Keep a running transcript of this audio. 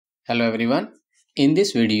Hello everyone. In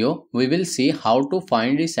this video, we will see how to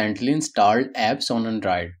find recently installed apps on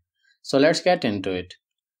Android. So let's get into it.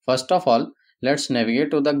 First of all, let's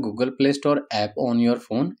navigate to the Google Play Store app on your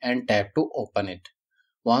phone and tap to open it.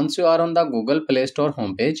 Once you are on the Google Play Store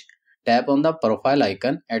homepage, tap on the profile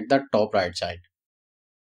icon at the top right side.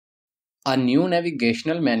 A new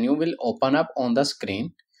navigational menu will open up on the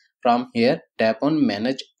screen. From here, tap on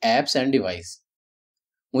Manage Apps and Device.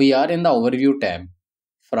 We are in the Overview tab.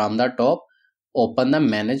 From the top, open the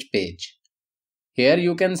Manage page. Here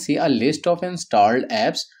you can see a list of installed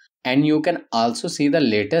apps and you can also see the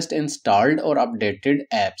latest installed or updated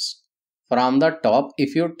apps. From the top,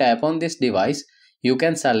 if you tap on this device, you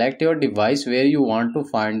can select your device where you want to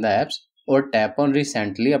find the apps or tap on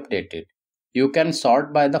Recently Updated. You can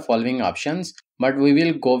sort by the following options, but we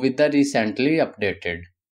will go with the Recently Updated.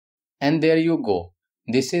 And there you go.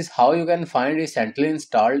 This is how you can find recently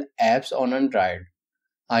installed apps on Android.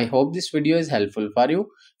 I hope this video is helpful for you.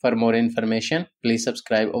 For more information, please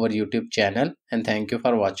subscribe our YouTube channel and thank you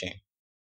for watching.